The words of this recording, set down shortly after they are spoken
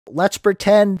Let's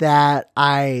pretend that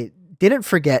I didn't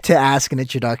forget to ask an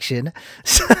introduction.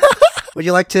 Would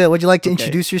you like to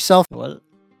introduce yourself? Well,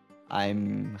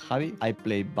 I'm Javi. I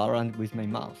play Valorant with my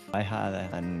mouse. I had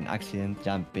an accident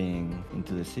jumping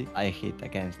into the sea. I hit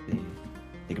against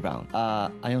the ground.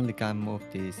 I only can move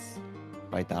this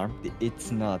right arm.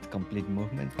 It's not complete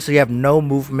movement. So you have no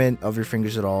movement of your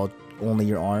fingers at all, only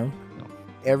your arm? No.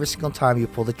 Every single time you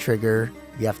pull the trigger,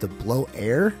 you have to blow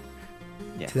air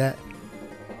to that?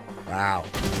 Wow.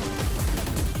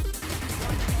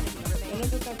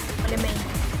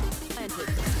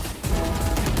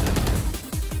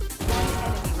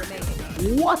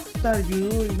 What are you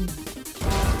doing?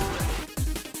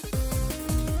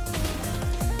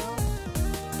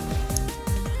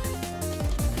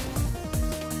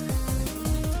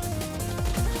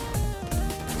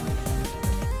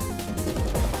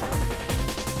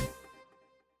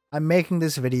 I'm making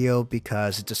this video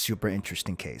because it's a super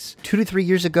interesting case. 2 to 3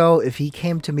 years ago, if he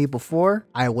came to me before,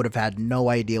 I would have had no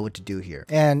idea what to do here.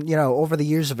 And, you know, over the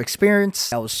years of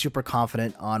experience, I was super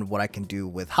confident on what I can do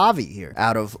with Javi here.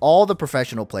 Out of all the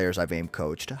professional players I've aim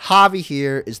coached, Javi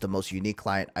here is the most unique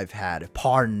client I've had,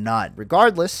 par none.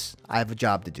 Regardless, I have a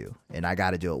job to do, and I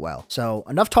got to do it well. So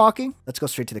enough talking, let's go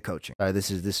straight to the coaching. All right,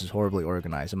 this is horribly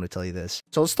organized. I'm going to tell you this.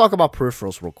 So let's talk about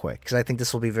peripherals real quick, because I think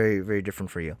this will be very, very different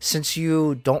for you. Since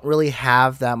you don't really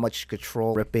have that much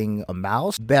control gripping a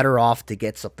mouse, better off to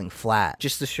get something flat.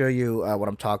 Just to show you what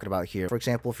I'm talking about here. For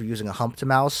example, if you're using a humped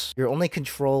mouse, your only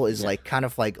control is like kind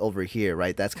of like over here,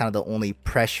 right? That's kind of the only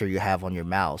pressure you have on your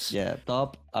mouse. Yeah,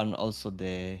 top and also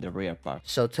the rear part.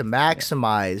 So to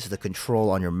maximize the control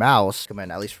on your mouse,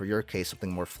 at least for your case,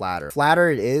 something more flatter. Flatter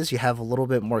it is, you have a little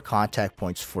bit more contact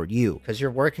points for you because you're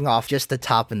working off just the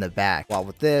top and the back. While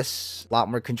with this, a lot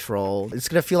more control. It's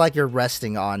gonna feel like you're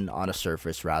resting on a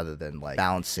surface rather than like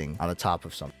bouncing on the top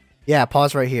of something. Yeah,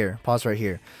 pause right here. Pause right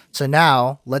here. So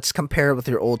now, let's compare it with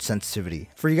your old sensitivity.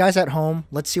 For you guys at home,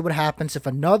 let's see what happens if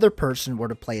another person were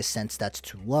to play a sense that's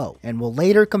too low. And we'll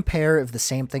later compare if the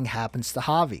same thing happens to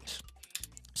Javi's.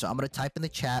 So I'm going to type in the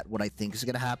chat what I think is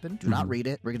going to happen. Do not read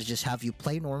it. We're going to just have you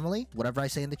play normally. Whatever I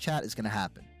say in the chat is going to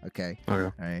happen. Okay? Okay.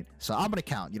 All right. So I'm going to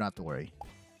count. You don't have to worry.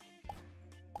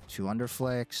 2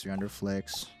 underflicks, 3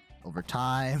 underflicks. Over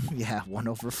time. Yeah, 1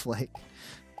 overflick.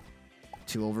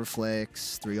 2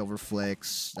 overflicks, 3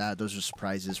 overflicks. Those are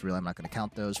surprises. Really, I'm not going to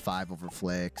count those. 5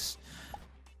 overflicks.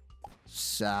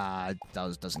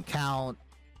 Those doesn't count.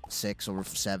 6 over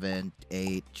 7,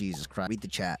 8. Jesus Christ. Read the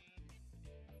chat.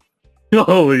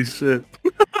 Holy shit.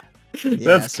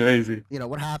 That's crazy. You know,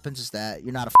 what happens is that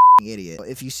you're not a f***ing idiot.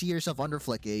 If you see yourself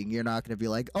underflicking, you're not going to be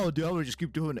like, oh, dude, I'm going to just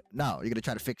keep doing it. No, you're going to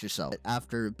try to fix yourself.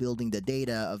 After building the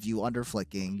data of you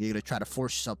underflicking, you're going to try to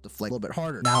force yourself to flick a little bit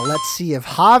harder. Now, let's see if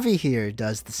Javi here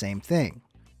does the same thing.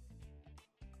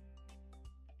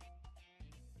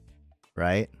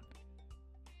 Right?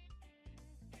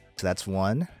 So that's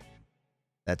 1.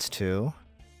 That's 2.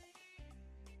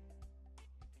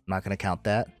 I'm not going to count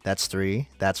that. That's 3.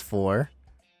 That's 4.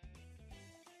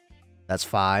 That's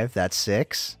 5. That's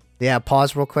 6. Yeah,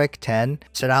 pause real quick. 10.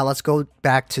 So now let's go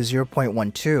back to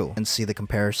 0.12 and see the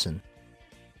comparison.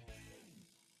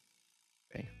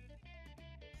 Okay.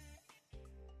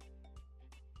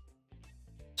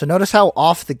 So notice how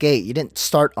off the gate, you didn't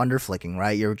start underflicking,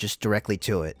 right? You're just directly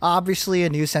to it. Obviously, a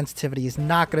new sensitivity is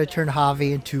not going to turn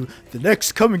Javi into the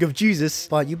next coming of Jesus,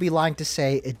 but you'd be lying to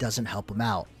say it doesn't help him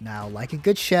out. Now, like a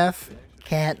good chef,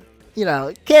 can't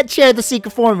share the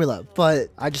secret formula, but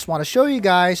I just want to show you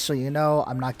guys so you know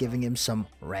I'm not giving him some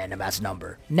random ass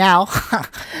number. Now,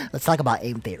 let's talk about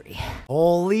aim theory.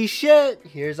 Holy shit,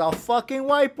 here's our fucking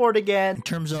whiteboard again. In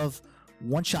terms of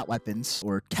one-shot weapons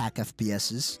or TAC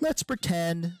FPSs, let's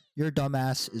pretend your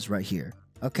dumbass is right here.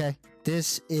 Okay,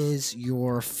 this is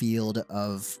your field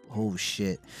of, oh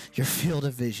shit, your field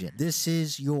of vision. This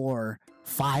is your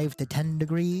 5 to 10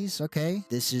 degrees, okay?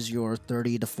 This is your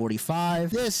 30 to 45.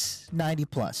 This, 90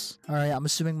 plus. All right, I'm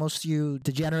assuming most of you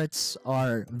degenerates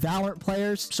are Valorant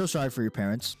players. So sorry for your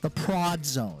parents. The prod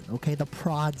zone, okay? The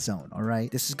prod zone, all right?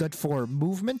 This is good for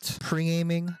movement,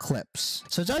 pre-aiming, clips.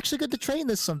 So it's actually good to train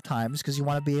this sometimes because you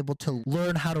want to be able to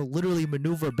learn how to literally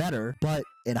maneuver better. But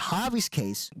in Javi's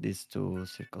case... These 2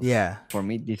 circles. Yeah. For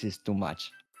me, this is too much.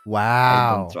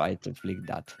 Wow. I don't try to flick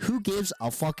that. Who gives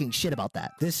a fucking shit about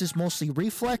that? This is mostly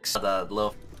reflex.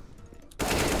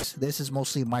 This is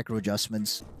mostly micro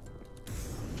adjustments.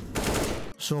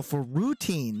 So for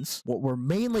routines, what we're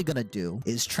mainly going to do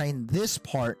is train this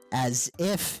part as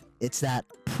if It's that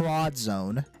prod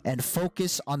zone, and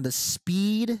focus on the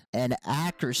speed and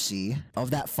accuracy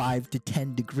of that 5 to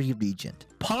 10 degree region.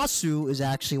 Pasu is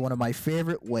actually one of my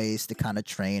favorite ways to kind of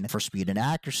train for speed and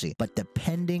accuracy, but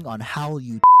depending on how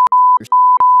you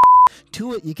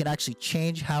to it, you can actually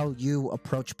change how you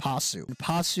approach Pasu. In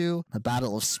Pasu, a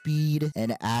battle of speed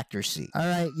and accuracy.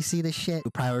 Alright, you see this shit?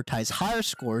 You prioritize higher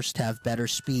scores to have better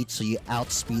speed, so you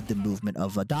outspeed the movement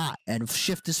of a dot, and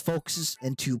shift his focus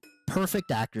into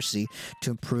perfect accuracy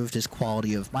to improve his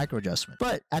quality of micro adjustment.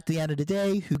 But at the end of the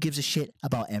day, who gives a shit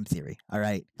about M theory?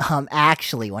 Alright.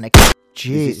 Actually, when it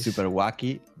jeez. This is super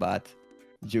wacky, but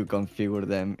you configure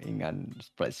them in a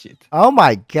spreadsheet. Oh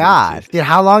my god. Dude,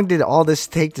 how long did all this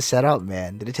take to set up,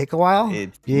 man? Did it take a while?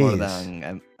 It's more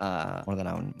than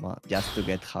a month just to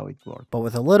get how it works. But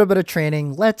with a little bit of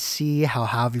training, let's see how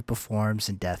Javi performs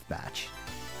in deathmatch.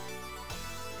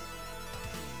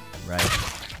 Right,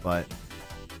 but...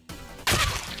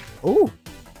 Ooh!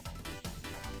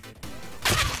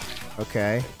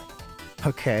 Okay.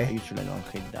 Okay. I usually don't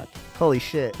hit that. Holy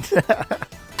shit.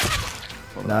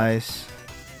 Nice.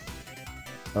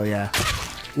 Oh yeah.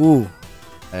 Ooh.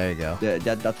 There you go. Yeah,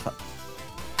 that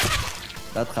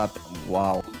happened.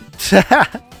 Wow.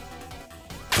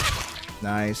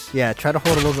 Nice. Yeah, try to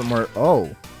hold a little bit more.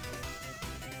 Oh.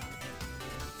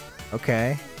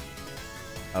 Okay.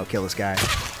 Oh, kill this guy.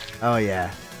 Oh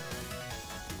yeah.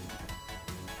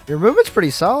 Your movement's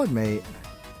pretty solid, mate.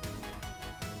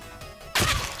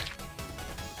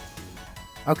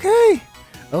 Okay.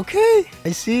 Okay.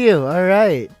 I see you. All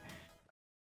right.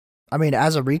 I mean,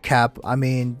 as a recap, I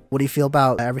mean, what do you feel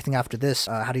about everything after this?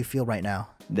 How do you feel right now?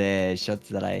 The shots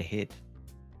that I hit,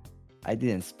 I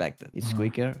didn't expect it. It's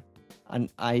quicker, and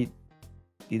I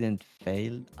didn't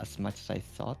fail as much as I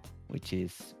thought, which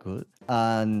is good.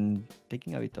 And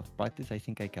taking a bit of practice, I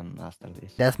think I can master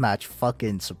this. Deathmatch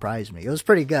fucking surprised me. It was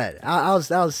pretty good. That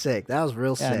was sick. That was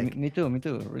real sick. Me too,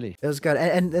 really. It was good.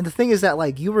 And the thing is that,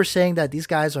 like, you were saying that these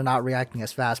guys are not reacting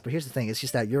as fast, but here's the thing, it's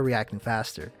just that you're reacting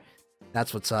faster.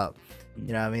 That's what's up.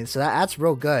 You know what I mean? So that's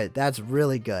real good. That's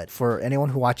really good. For anyone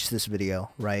who watches this video,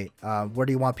 right? Where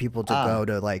do you want people to go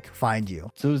to, like, find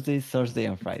you? Tuesday, Thursday,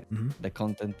 and Friday. The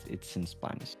content, it's in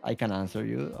Spanish. I can answer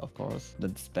you, of course.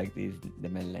 Don't expect this, the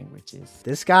main language is.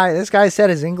 This guy said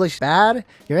his English bad?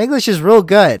 Your English is real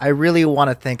good. I really want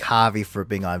to thank Javi for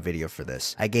being on video for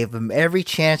this. I gave him every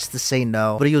chance to say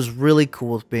no, but he was really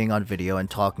cool with being on video and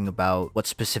talking about what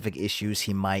specific issues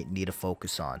he might need to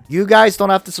focus on. You guys don't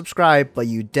have to subscribe, but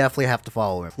you definitely have to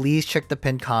follow him. Please check the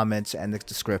pinned comments and the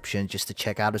description just to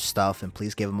check out his stuff, and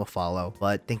please give him a follow.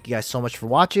 But thank you guys so much for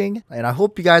watching, and I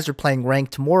hope you guys are playing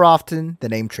ranked more often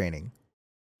than aim training.